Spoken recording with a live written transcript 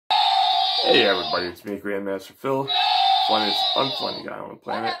Hey everybody, it's me, Grandmaster Phil, funniest unfunny guy on the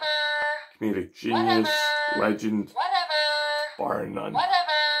planet, comedic genius, legend, bar none.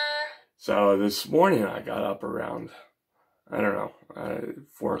 So this morning I got up around, I don't know,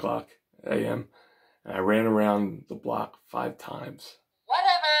 4 o'clock a.m. and I ran around the block 5 times.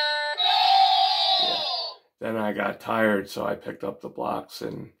 Yeah. Then I got tired, so I picked up the blocks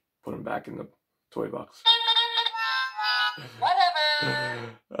and put them back in the toy box.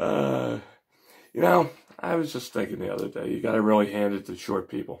 You know, I was just thinking the other day, you gotta really hand it to short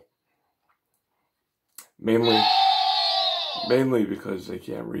people. Mainly because they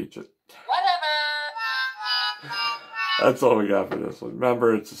can't reach it. That's all we got for this one.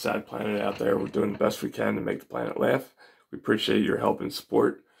 Remember, it's a sad planet out there. We're doing the best we can to make the planet laugh. We appreciate your help and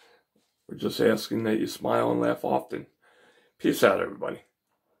support. We're just asking that you smile and laugh often. Peace out, everybody.